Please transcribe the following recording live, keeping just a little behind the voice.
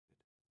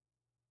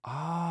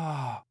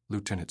Ah,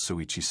 Lieutenant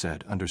Soichi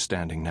said,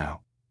 understanding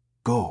now.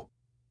 Go.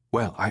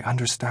 Well, I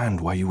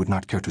understand why you would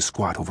not care to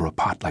squat over a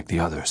pot like the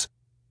others.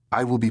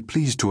 I will be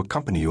pleased to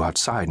accompany you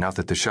outside now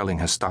that the shelling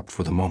has stopped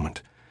for the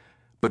moment.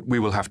 But we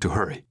will have to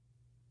hurry.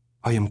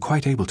 I am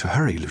quite able to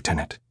hurry,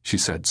 Lieutenant, she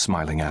said,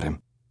 smiling at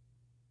him.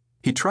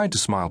 He tried to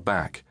smile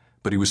back,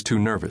 but he was too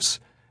nervous,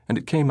 and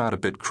it came out a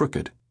bit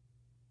crooked.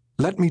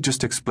 Let me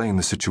just explain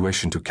the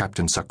situation to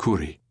Captain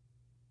Sakuri.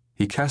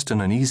 He cast an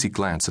uneasy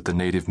glance at the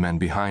native men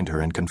behind her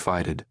and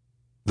confided,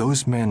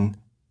 Those men,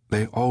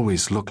 they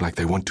always look like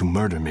they want to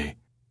murder me.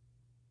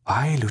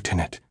 Aye,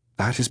 Lieutenant,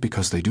 that is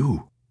because they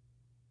do.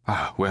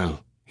 Ah,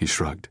 well, he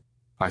shrugged.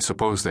 I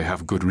suppose they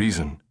have good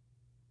reason.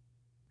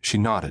 She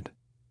nodded.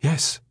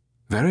 Yes,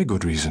 very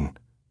good reason.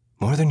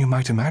 More than you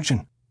might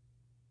imagine.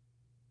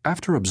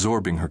 After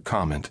absorbing her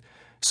comment,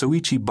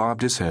 Soichi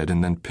bobbed his head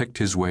and then picked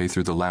his way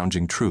through the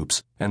lounging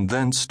troops and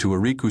thence to a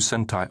Riku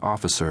Sentai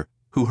officer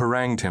who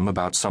harangued him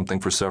about something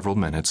for several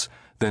minutes,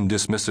 then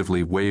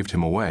dismissively waved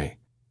him away.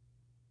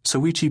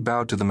 Soichi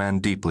bowed to the man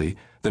deeply,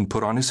 then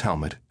put on his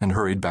helmet and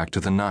hurried back to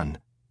the nun.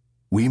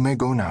 We may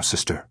go now,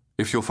 sister,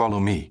 if you'll follow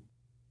me.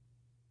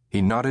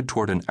 He nodded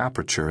toward an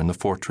aperture in the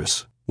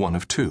fortress, one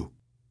of two.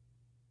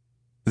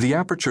 The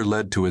aperture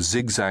led to a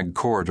zigzag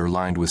corridor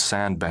lined with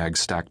sandbags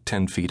stacked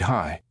 10 feet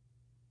high.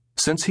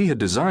 Since he had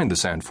designed the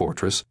sand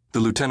fortress, the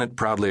lieutenant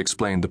proudly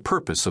explained the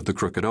purpose of the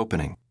crooked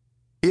opening.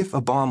 If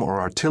a bomb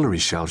or artillery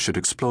shell should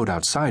explode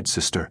outside,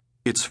 sister,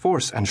 its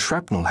force and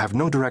shrapnel have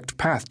no direct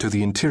path to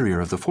the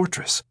interior of the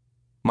fortress.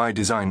 My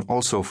design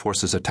also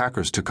forces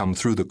attackers to come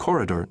through the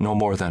corridor no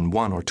more than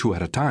 1 or 2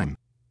 at a time.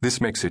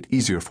 This makes it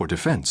easier for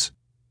defense.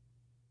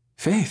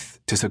 Faith,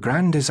 'tis a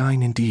grand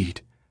design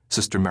indeed,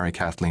 Sister Mary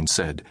Kathleen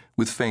said,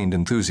 with feigned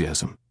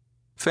enthusiasm.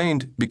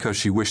 Feigned because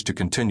she wished to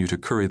continue to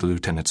curry the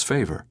lieutenant's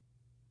favor.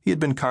 He had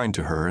been kind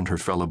to her and her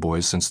fellow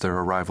boys since their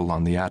arrival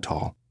on the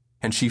atoll,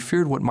 and she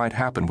feared what might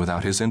happen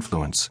without his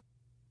influence.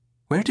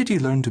 Where did you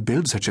learn to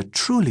build such a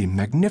truly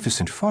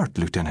magnificent fort,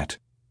 Lieutenant?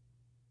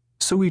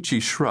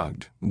 Soichi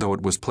shrugged, though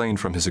it was plain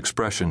from his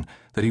expression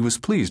that he was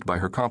pleased by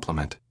her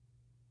compliment.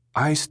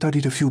 I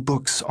studied a few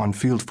books on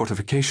field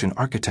fortification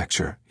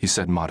architecture, he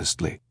said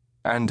modestly,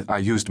 and I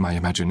used my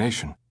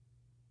imagination.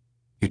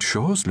 It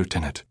shows,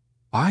 Lieutenant.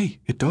 Aye,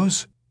 it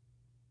does.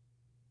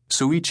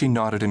 Soichi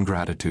nodded in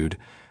gratitude,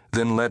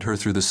 then led her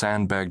through the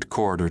sandbagged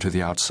corridor to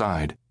the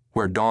outside,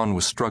 where dawn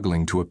was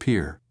struggling to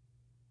appear.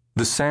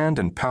 The sand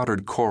and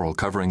powdered coral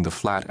covering the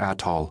flat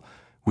atoll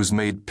was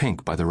made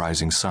pink by the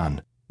rising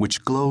sun,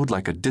 which glowed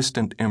like a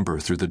distant ember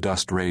through the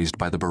dust raised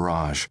by the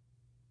barrage.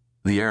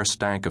 The air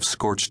stank of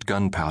scorched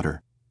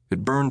gunpowder.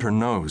 It burned her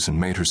nose and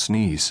made her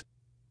sneeze.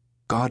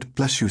 God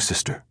bless you,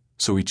 sister,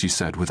 Soichi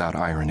said without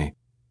irony.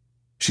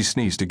 She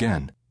sneezed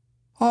again.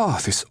 Oh,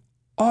 this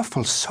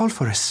awful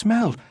sulphurous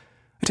smell.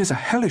 It is a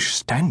hellish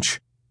stench.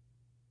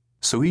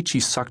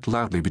 Soichi sucked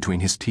loudly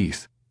between his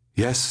teeth.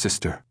 Yes,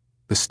 sister,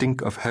 the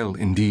stink of hell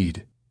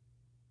indeed.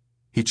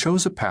 He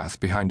chose a path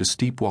behind a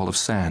steep wall of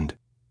sand.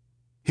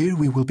 Here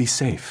we will be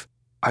safe.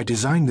 I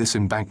designed this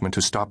embankment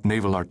to stop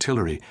naval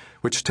artillery,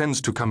 which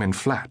tends to come in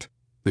flat.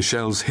 The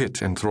shells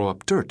hit and throw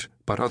up dirt,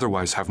 but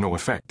otherwise have no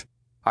effect.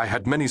 I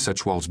had many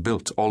such walls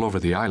built all over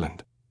the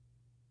island.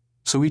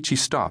 Soichi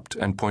stopped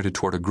and pointed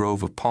toward a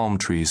grove of palm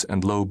trees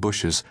and low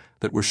bushes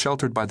that were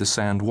sheltered by the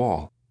sand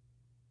wall.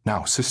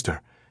 Now,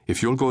 sister,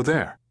 if you'll go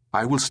there,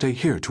 I will stay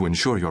here to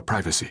ensure your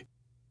privacy.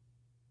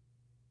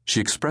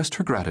 She expressed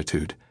her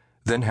gratitude,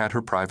 then had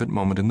her private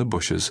moment in the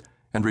bushes,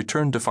 and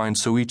returned to find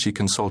Soichi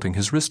consulting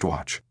his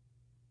wristwatch.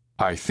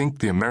 I think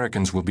the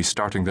Americans will be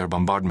starting their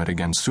bombardment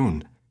again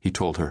soon, he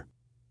told her.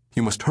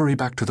 You must hurry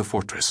back to the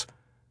fortress.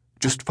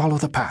 Just follow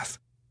the path.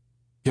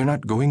 You're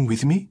not going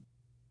with me?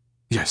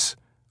 Yes.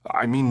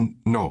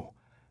 No.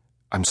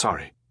 I'm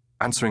sorry.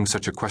 Answering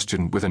such a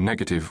question with a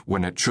negative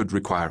when it should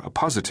require a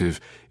positive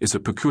is a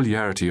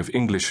peculiarity of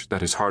English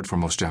that is hard for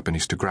most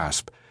Japanese to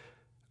grasp.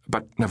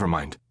 But never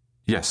mind.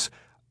 Yes,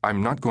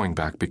 I'm not going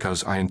back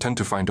because I intend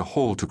to find a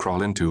hole to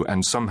crawl into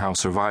and somehow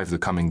survive the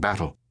coming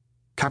battle.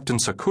 Captain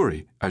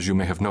Sakuri, as you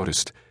may have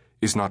noticed,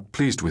 is not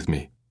pleased with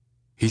me.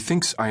 He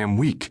thinks I am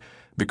weak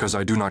because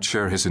I do not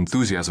share his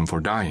enthusiasm for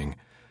dying.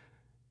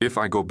 If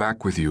I go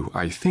back with you,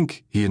 I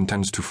think he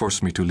intends to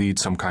force me to lead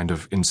some kind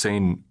of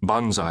insane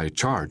banzai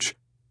charge.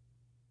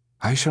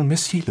 I shall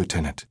miss ye,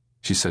 Lieutenant,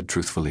 she said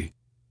truthfully.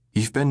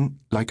 You've been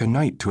like a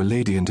knight to a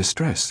lady in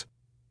distress.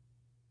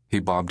 He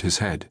bobbed his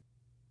head.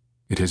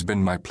 It has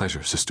been my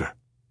pleasure, sister.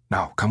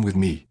 Now, come with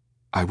me.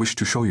 I wish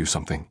to show you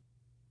something.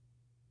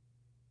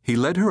 He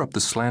led her up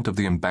the slant of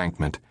the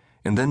embankment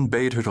and then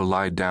bade her to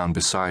lie down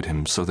beside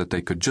him so that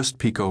they could just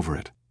peek over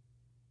it.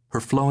 Her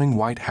flowing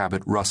white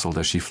habit rustled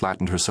as she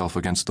flattened herself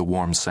against the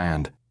warm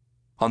sand.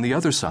 On the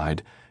other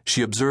side,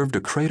 she observed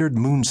a cratered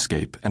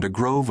moonscape and a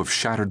grove of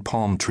shattered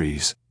palm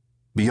trees.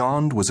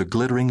 Beyond was a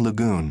glittering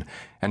lagoon,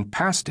 and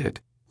past it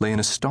lay an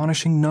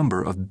astonishing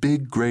number of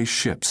big gray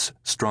ships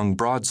strung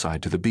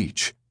broadside to the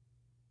beach.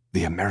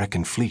 The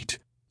American fleet,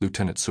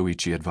 Lieutenant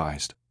Soichi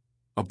advised.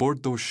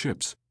 Aboard those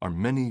ships are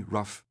many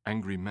rough,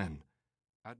 angry men.